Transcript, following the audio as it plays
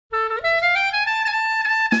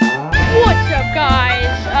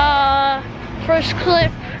first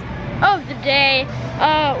clip of the day.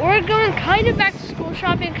 We're going kind of back to school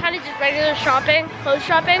shopping, kind of just regular shopping, clothes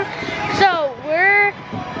shopping. So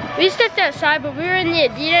we stepped outside, but we were in the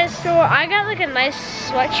Adidas store. I got like a nice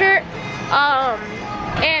sweatshirt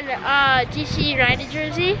and DC United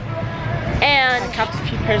jersey. And I copped a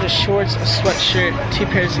few pairs of shorts, a sweatshirt, 2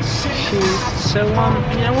 pairs of shoes. So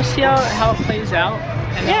you know, we'll see how it plays out.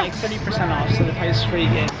 And they're like 30% off, so the price is pretty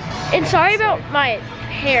good. And sorry about my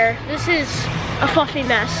hair. This is a fluffy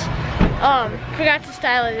mess. Forgot to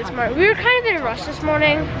style it this morning. We were kind of in a rush this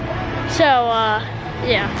morning. So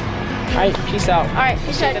yeah. Alright, peace out. Alright,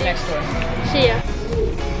 peace out. See you at the next store. See ya.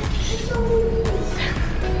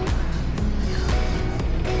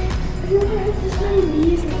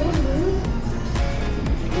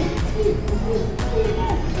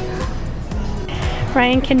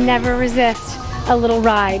 Ryan can never resist a little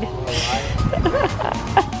ride.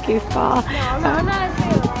 Goofball. No, I'm not a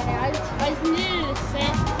favorite right now. I just needed to sit.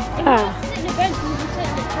 If I sit in the bench, we can sit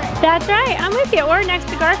in the tray. That's right. I'm with you. Or next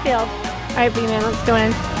to Garfield. All right, B-Man, let's go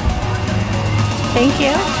in. Thank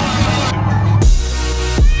you.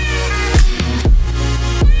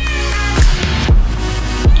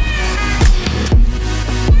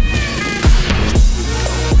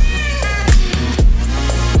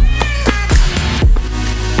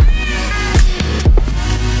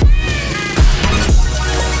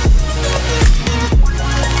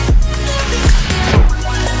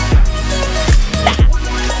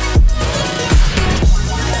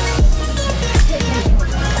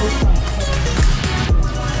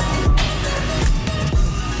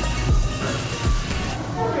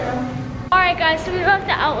 Guys, so we left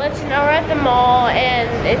the outlets and now we're at the mall,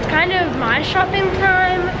 and it's kind of my shopping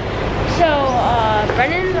time. So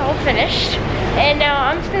Brennan's all finished, and now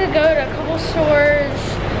I'm just gonna go to a couple stores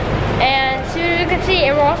and see what we can see.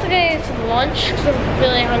 And we're also gonna get some lunch because I'm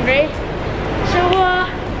really hungry. So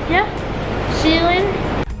yeah, see you later.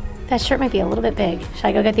 That shirt might be a little bit big. Should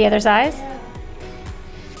I go get the other size?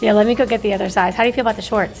 Yeah, let me go get the other size. How do you feel about the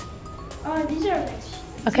shorts? These are nice.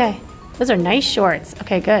 Okay, those are nice shorts.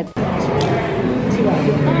 Okay, good.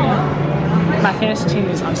 My fantasy team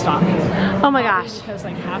is unstoppable. Oh my gosh. Because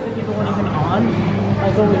like half the people weren't even on,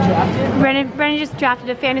 like when we drafted. Brennan just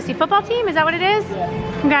drafted a fantasy football team, is that what it is? Yeah.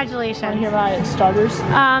 Congratulations. Want to hear my starters?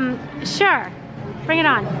 Sure. Bring it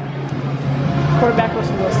on. Quarterback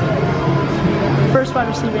Russell Wilson. First wide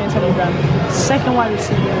receiver Antonio Brown. Second wide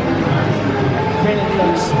receiver Brandon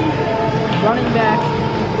Cooks. Running back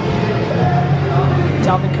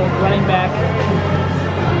Dalvin Cook. Running back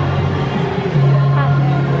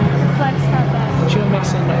Joe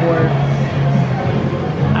Mixon, or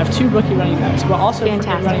I have 2 rookie running backs, but also for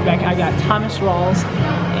running back I got Thomas Rawls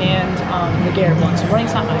and LeGarrette Blount. So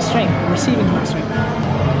running's not my strength, receiving's my strength.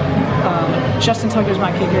 Justin Tucker's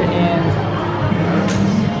my kicker, and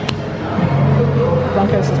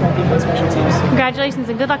Broncos is my defense special teams. Congratulations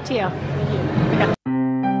and good luck to you. Okay.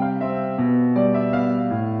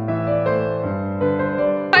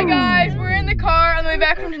 Hi guys, we're in the car on the way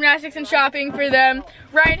back from gymnastics and shopping for them.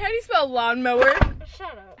 Ryan, how do you spell lawnmower?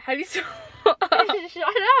 Shut up. How do you spell? Shut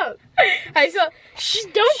up. How do you spell? Shh,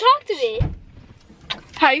 don't talk to me.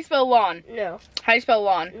 How do you spell lawn? No. How do you spell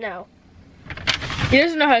lawn? No. He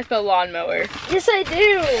doesn't know how to spell lawnmower. Yes, I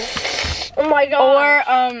do. Oh my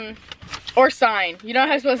god. Or sign. You know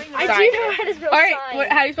how to spell sign? I do know how to spell sign.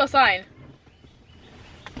 Alright, how do you spell sign?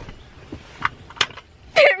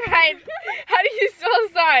 Right. How do you spell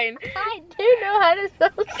sign? I do know how to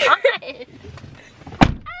spell sign.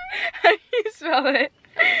 How do you spell it?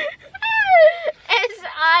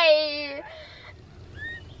 S-I.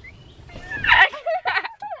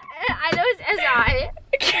 I know it's S-I.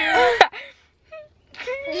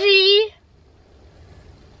 G-I-N.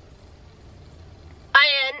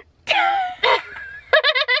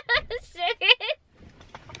 Second.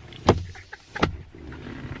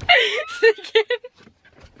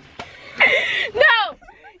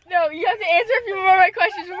 No, you have to answer a few more of my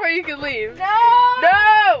questions before you can leave.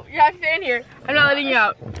 No, you have to stay in here. I'm not letting you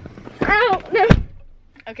out. Oh, no.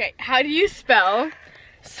 Okay, how do you spell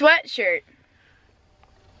sweatshirt?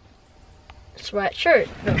 Sweatshirt.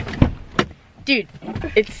 No. Dude,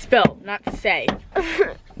 it's spell, not say.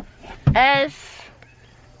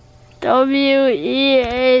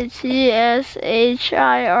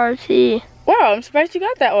 S-W-E-A-T-S-H-I-R-T. Wow, I'm surprised you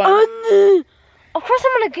got that one. Of course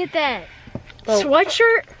I'm gonna get that. Oh.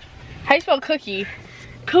 Sweatshirt? How do you spell cookie?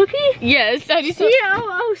 Cookie? Yes, how do you spell?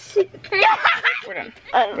 C-O-O-C. We're done.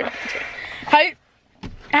 How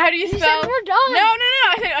do you spell? You said we're done. No.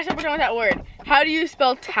 I said we're done with that word. How do you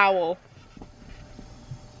spell towel?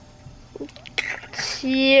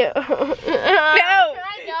 No.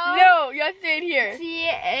 No, you You have to say it here.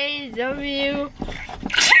 T-A-W.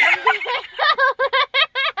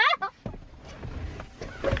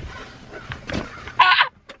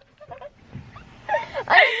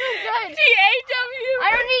 T-A-W. I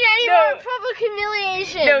don't need any more public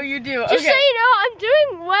humiliation. No, you do. Just so you know, I'm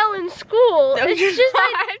doing well in school. No, it's you're just not.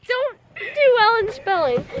 I don't do well in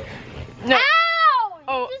spelling. No. Ow!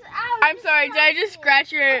 Oh, Just ow. I'm sorry. Did I just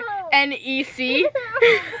scratch your N-E-C?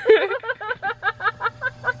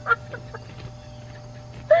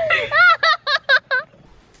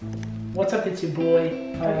 What's up, it's your boy.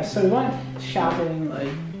 So we went shopping,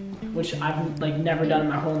 which I've never done in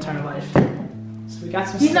my whole entire life. So we got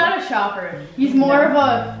some He's stuff. not a shopper. He's more of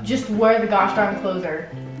a just wear the gosh darn closer.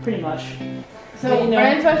 Pretty much. So you know,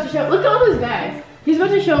 Brennan's about to show. Look at all those bags. He's about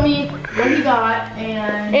to show me what he got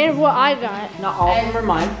and. And what I got. not all of them are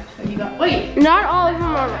mine. What you got? Wait. Not all of them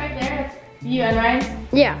are. Right there. That's you and Ryan's.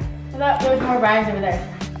 Yeah. I thought there was more bags over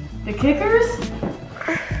there. The kickers.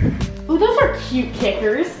 Ooh, those are cute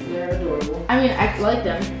kickers. They're adorable. I mean, I like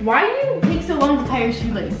them. Why do you take so long to tie your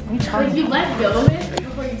shoelace? Like you let go of it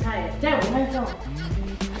before you tie it. Dad, where's my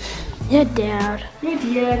phone? Yeah, Dad. Hey,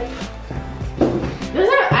 Dad. Those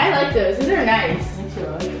are. I like those. Those are nice. Me too.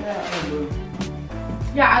 I like that.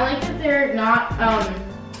 Yeah, I like that they're not.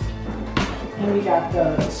 And we got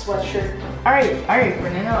the sweatshirt. All right,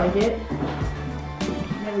 Brennan, I like it.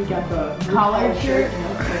 And then we got the Collared shirt. You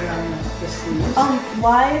know, put it on the sleeves.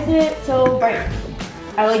 Why is it so bright?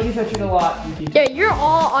 I like your sweatshirt a lot. Yeah, you're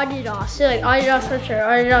all Adidas. You're like Adidas sweatshirt,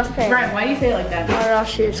 Adidas pants, Brian, why do you say it like that? Adidas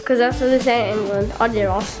shoes, because that's what they say in England.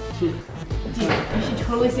 Adidas. Dude, you should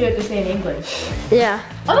totally say what they say in English. Yeah.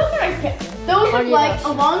 Oh, those are nice pants. Those are like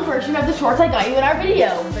a long version of the shorts I got you in our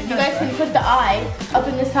video. But you guys can put the eye up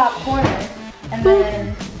in this top corner. And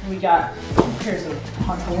then We got 2 pairs of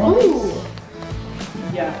pantalones. ooh.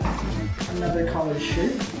 We got another collared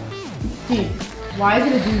shirt. Dude, why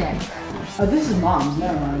is it a V-neck? Oh, this is mom's.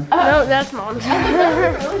 Never mind. No, that's mom's.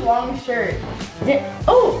 That's a really long shirt.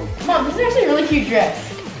 Oh, Mom, this is actually a really cute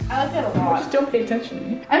dress. I like that a lot. Just don't pay attention to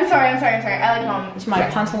me. I'm sorry. I like Mom's It's my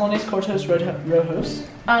dress. pantalones cortos rojos.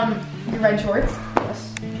 Your red shorts.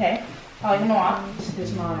 Yes. Okay. I like them a lot. This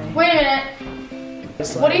is my. Wait a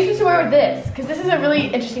minute. What are you supposed to wear with this? Because this is a really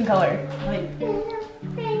interesting color.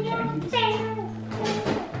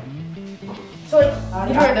 So like,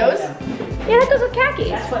 you wear those? Yeah, that goes with khakis.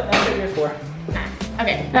 That's what you're for.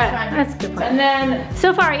 Okay. Alright, that's a good point. And then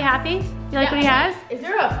So far, are you happy? You like what he has? Is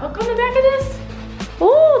there a hook on the back of this?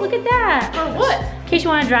 Oh, look at that. For what? In case you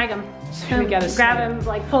want to drag him. we gotta Grab him,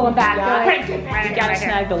 like pull him back. we gotta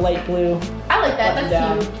snag the light blue. I like that. Up and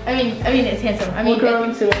That's cute. I mean, it's handsome. I mean, We'll grow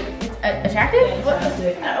into it. it's attractive.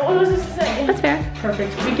 Fantastic. What was this to say? That's fair.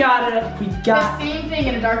 Perfect. We The got. same thing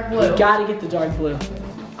in a dark blue. We gotta get the dark blue.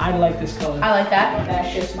 I like this color. I like that.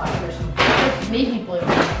 That's just my person. It's navy blue.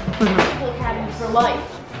 People academy for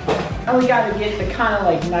life. And we gotta get the kind of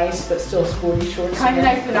like nice but still sporty shorts. Kind of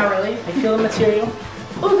again. nice, but not really. I feel the material.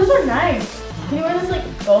 Oh, those are nice. Can you wear this like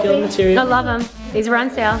Feel the golfing? I material. love them. These are on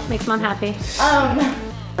sale. Makes mom happy.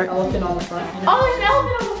 Elephant on the front. Oh, there's an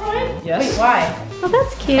elephant on the front? Yes. Wait, why? Oh,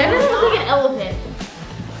 that's cute. That doesn't look like an elephant.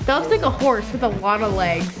 That looks like a horse with a lot of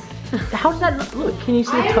legs. How does that look? Can you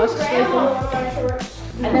see the tusks right there?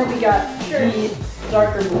 And then we got the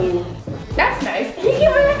darker blue. That's nice. He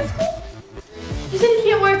can't wear that to school? You said he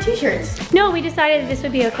can't wear t-shirts. No, we decided this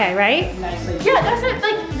would be okay, right? Nice. Like, Yeah, that's it.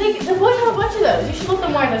 Like, the boys have a bunch of those. You should let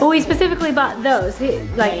them wear those. Well, we specifically bought those.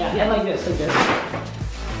 Like, yeah, like this, like this.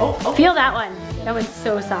 Oh, okay. feel that one. That one's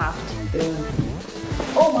so soft.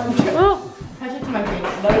 Oh my god. Oh, Touch it to my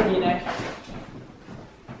face. Another V-neck.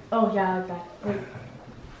 Oh yeah, I like that. Wait.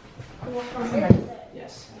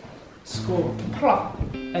 Yes. School. Plop.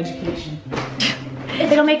 Education.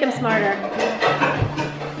 it'll make them smarter.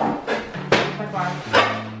 My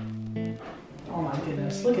farm. Oh my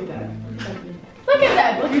goodness. Look at that. Look at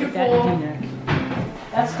that, Look at that beautiful. V-neck.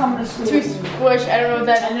 That's coming to school. Too squish. I don't know what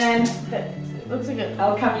that. And then It looks like a.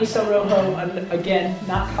 El Camiso Rojo, again,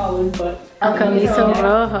 not collared, but El Camiso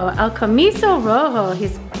Rojo. El Camiso Rojo.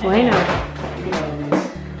 He's bueno. you know what it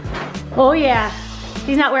is. Oh, yeah.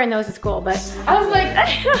 He's not wearing those to school, but I was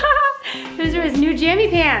like, those are his new jammy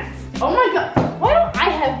pants. oh my god, why don't I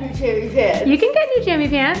have new cherry pants? You can get new jammy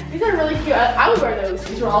pants. These are really cute. I would wear those.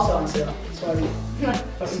 These were also on sale. That's why we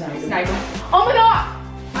snagged them. Snag them. Oh my god!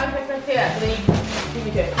 I was like, let's say that, but then you give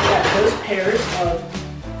me two. Yeah, those pairs of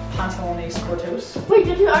pantalones cortos. Wait,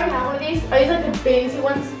 did you already have one of these? Are these like the fancy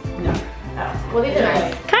ones? No. Oh, well these are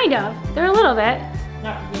nice. Kind of. They're a little bit.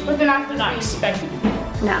 Not really. But they're not They're not supposed to expected to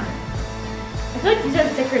be. No. be. I feel like these are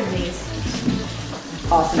thicker than these.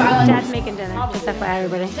 Awesome. So I like Dad's making dinner. Just FYI,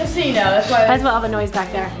 everybody. Just so you know, that's why. That's what all the noise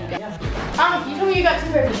back there. Yeah. You told me you got 2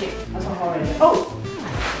 pairs of shoes. That's not already. Oh.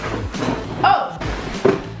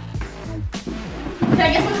 Can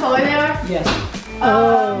I guess what color they are? Yes.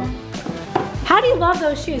 How do you love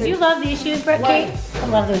those shoes? You love these shoes, Brett Kate? I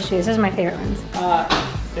love those shoes. Those are my favorite ones.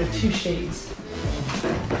 They're 2 shades.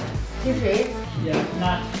 2 shades? Yeah,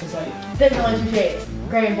 not because There's only 2 shades.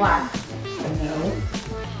 Gray and black. No.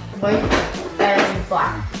 White and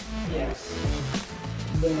black. Yes.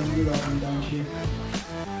 Then you love them, don't you?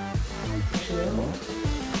 Actually,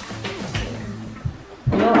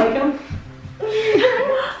 you don't like them?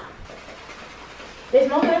 They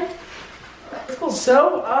smell good. It's cool.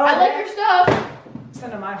 So, I like your stuff.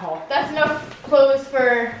 Send to my haul. That's enough clothes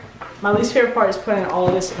for... My least favorite part is putting all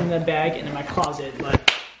of this in the bag and in my closet,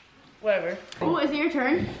 but whatever. Oh, is it your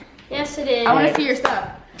turn? Yes, it is. I want to see your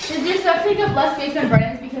stuff. Does your stuff take up less space than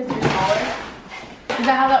Brennan's because you're smaller? Is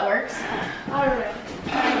that how that works? I don't know.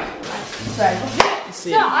 Sorry. Let's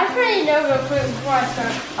see. So I already know real quick before I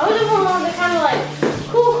start. I was looking for the kind of like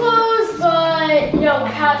cool clothes, but you know,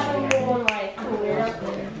 casual and like weird.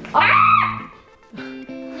 Ah!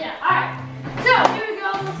 Yeah. All right. So here we go.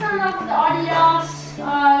 Let's start off with the Adidas.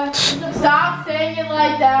 Stop saying it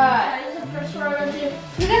like that. This is the first one I'm gonna do.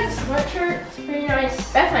 You got the sweatshirt. It's pretty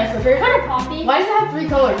nice. That's nice sweatshirt. Kind of poppy. Why does it have 3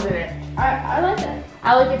 colors in it? I like that.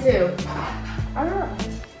 I like it too. I don't know.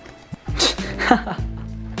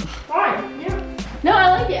 Fine. Yeah. No,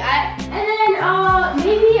 I like it. And then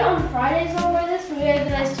maybe on Fridays I'll wear this. We have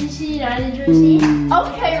the nice DC United jersey.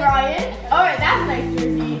 Okay, Ryan. All right, that's a nice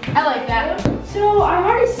jersey. I like that. So I'm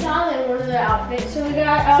already styling one of the outfits. So we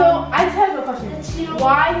got. So I just have a question.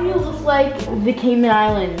 Why do you look like the Cayman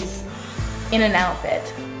Islands in an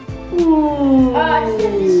outfit? Ooh. I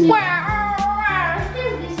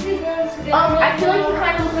feel like you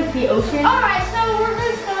kind of look like the ocean. Alright, so we're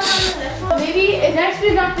gonna start on the next one. Maybe next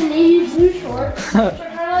we got the navy blue shorts. Which are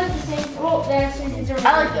kind of like the same. Oh, these are. I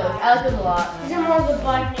like those. I like those a lot. These are more of the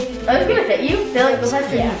black navy blue. Are those gonna fit you? They're like those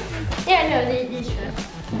extra. Yeah. Yeah, no, these fit.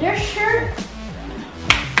 Their shirt.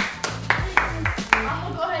 I'm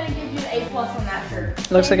gonna go ahead and give you an A+ on that shirt.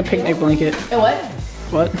 It looks like a picnic blanket. A what?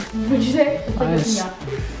 What? What'd you say? It's like Nice.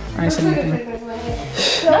 Nice and anything. No, it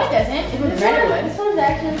doesn't. It was red. It This one's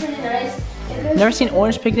actually pretty nice. Never seen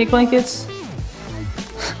orange picnic blankets?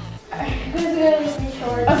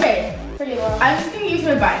 Okay. Pretty well. I'm just gonna give you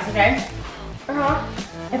some advice, okay?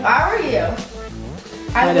 If I were you,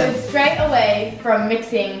 I would stray away from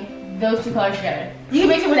mixing those 2 colors together. You can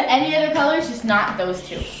mix it with any other colors, just not those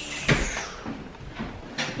 2.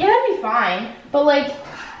 Yeah, that'd be fine. But like,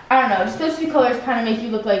 I don't know, just those 2 colors kind of make you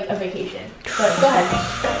look like a vacation. But go ahead.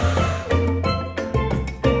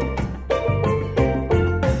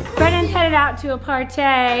 Brennan's headed out to a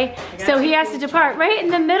party, so he has to depart right in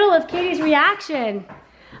the middle of Katie's reaction.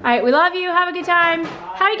 All right, we love you. Have a good time.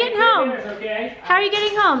 How are you getting home? How are you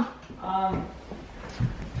getting home?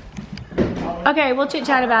 Okay, we'll chit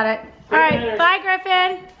chat about it. All right, bye,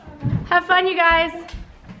 Griffin. Have fun, you guys.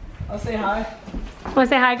 I'll say hi. Want to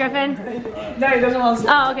say hi, Griffin? No, he doesn't want to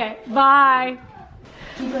say Oh, okay. Bye.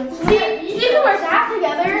 See, you can wear that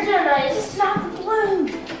together. These are nice. It's not the blue.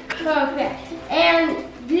 Okay. And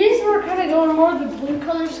these were kind of going more of the blue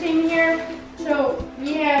color scheme here. So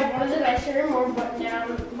we have one of the nicer, more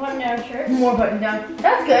button-down shirts. More button down.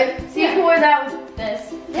 That's good. So you can wear that with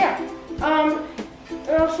this. Yeah. And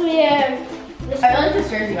also we have this I one. like this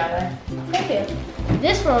jersey, by the way. Thank you.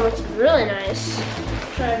 This one, which is really nice,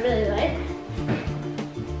 which I really like.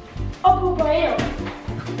 Oh, ram.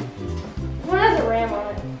 This one has a ram on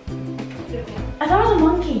it. I thought it was a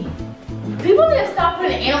monkey. People need to stop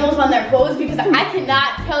putting animals on their clothes because I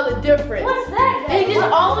cannot tell the difference. What's that? They just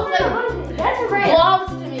all look like That's a ram.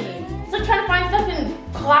 blobs to me. It's like trying to find stuff in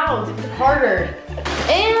clouds. It's harder.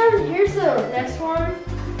 And here's the next one.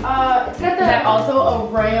 It's got the. Is that also a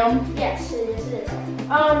ram? Yes, it is. So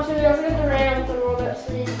we also got the ram with the rolled up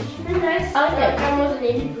sleeves, which is pretty nice. I like it. That one was a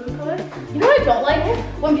navy blue color. You know what I don't like?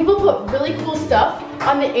 When people put really cool stuff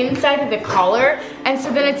on the inside of the collar, and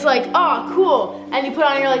so then it's like, oh, cool, and you put it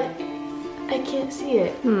on and you're like, I can't see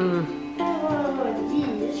it. I have one of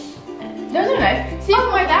these. Those are nice. So you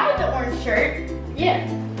can wear that with the orange shirt. Yeah.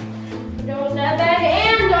 Go with that bag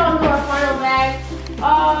and on to our final bag.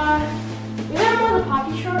 We have more of the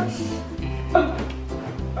poppy shorts.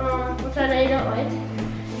 Which I know you don't like.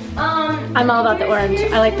 I'm all about the orange.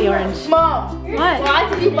 I like the orange. Mom, What? why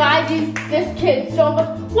did you buy this kid so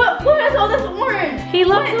much? What is all this orange? He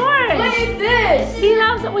loves orange. What is this? He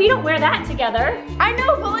loves it. Well, you don't wear that together. I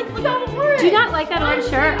know, but like, look how orange. Do you not like that orange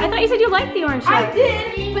shirt? I thought you said you liked the orange shirt. I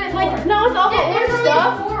did, but like, no, it's all the orange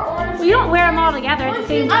stuff. Well, you don't wear them all together at the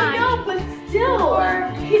same I time. know, but still.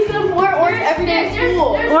 He's gonna wear orange every day at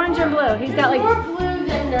school. Orange and blue. He's got like more blue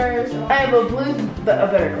than theirs. I have a blue, but a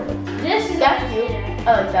better color. This is That's cute.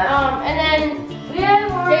 I like that. And then we have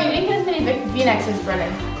more. Yeah, you make as many V-necks as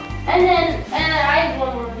Brennan. And then I have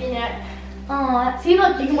one more V-neck. Aw, see,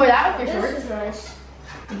 look, you can wear that with your This shorts. is nice.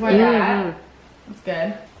 You can wear that. That's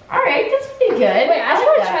good. All right, that's pretty good. Wait, I just like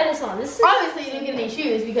want to that. try this on. This is Obviously, you didn't get any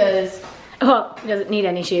shoes because. well, he doesn't need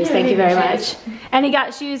any shoes. Thank you very much. And he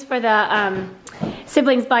got shoes for the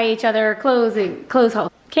siblings buy each other clothes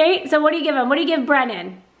haul. Okay, so what do you give him? What do you give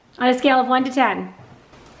Brennan on a scale of 1 to 10?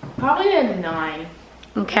 Probably a 9.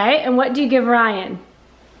 Okay, and what do you give Ryan?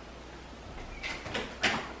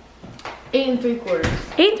 8 3/4.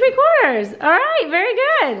 8 3/4. All right, very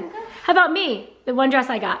good. How about me? The one dress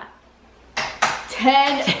I got.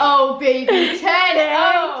 10-0, baby. 10-0.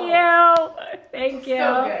 Thank you. Thank you.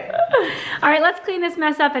 So good. All right, let's clean this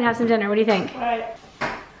mess up and have some dinner. What do you think? All right.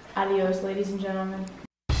 Adios, ladies and gentlemen.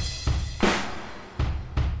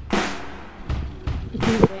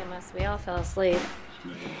 We all fell asleep.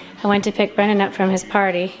 I went to pick Brennan up from his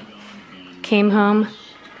party. Came home,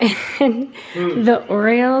 and the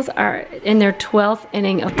Orioles are in their 12th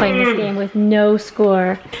inning of playing this game with no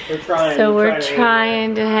score. So we're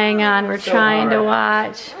trying to hang on. We're trying to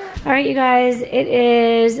watch. All right, you guys, it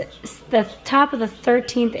is the top of the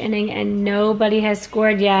 13th inning, and nobody has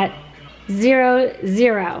scored yet.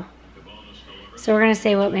 0-0. So we're gonna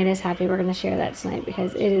say what made us happy. We're gonna share that tonight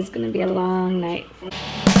because it is gonna be a long night.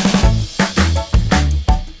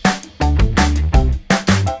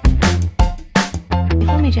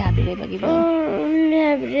 What made you happy today, Boogie Bill? I'm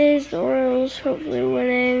happy today's the Orioles hopefully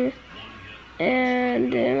winning,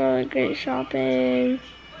 and doing all the great shopping,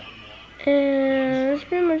 and that's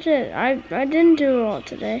pretty much it. I didn't do a lot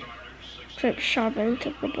today, except shopping.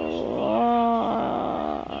 Took up a lot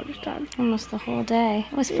of time. Almost the whole day.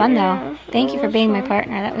 It was fun though. Thank you for being my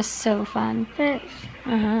partner. That was so fun. Thanks.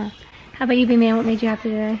 How about you, B-Man? What made you happy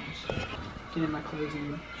today? Getting my clothes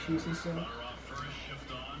and shoes and stuff.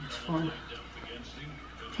 It's fun.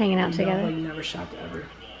 Hanging out I've together. like never shopped ever.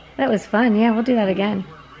 That was fun. Yeah, we'll do that again.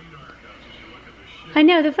 I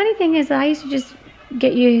know. The funny thing is that I used to just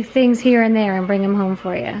get you things here and there and bring them home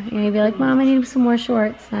for you. You know, you'd be like, Mom, I need some more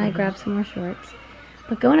shorts. And I'd grab some more shorts.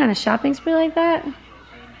 But going on a shopping spree like that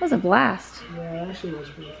was a blast. Yeah, it actually was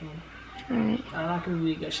pretty fun. All right. I'm not going to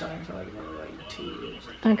really go shopping for like another 2 years.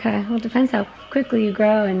 Okay. Well, it depends how quickly you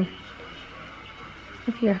grow and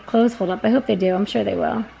if your clothes hold up. I hope they do. I'm sure they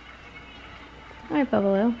will. All right,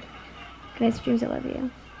 Bubbaloo. Good night, dreams. I love you.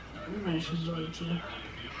 I should enjoy it too.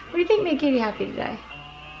 What do you think made Katie happy today?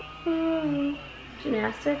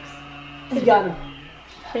 Gymnastics? You got him.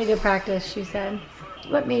 Pretty good practice, she said.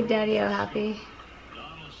 What made Daddio happy?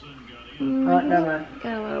 Never mind.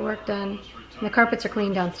 Got a lot of work done. And the carpets are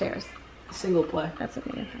clean downstairs. Single play. That's what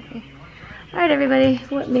made him happy. All right, everybody.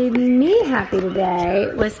 What made me happy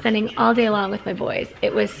today was spending all day long with my boys.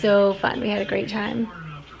 It was so fun. We had a great time.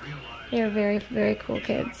 They were very, very cool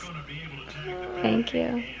kids. Thank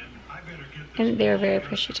you. And they were very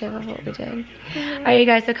appreciative of what we did. All right, you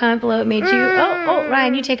guys, so comment below what made you... Oh,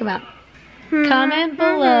 Ryan, you take them out. Comment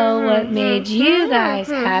below what made you guys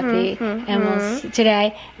happy and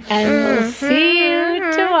today, and we'll see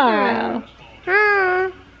you tomorrow.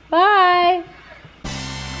 Bye.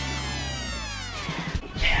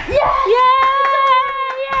 Yay!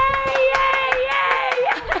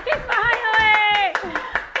 Finally!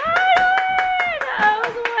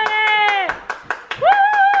 Those win! Woo!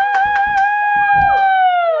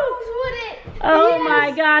 Oh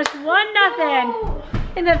my gosh,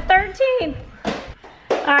 1-0 in the 13th.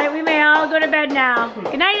 All right, we may all go to bed now.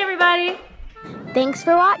 Good night, everybody. Thanks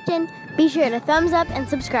for watching. Be sure to thumbs up and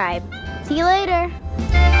subscribe. See you later.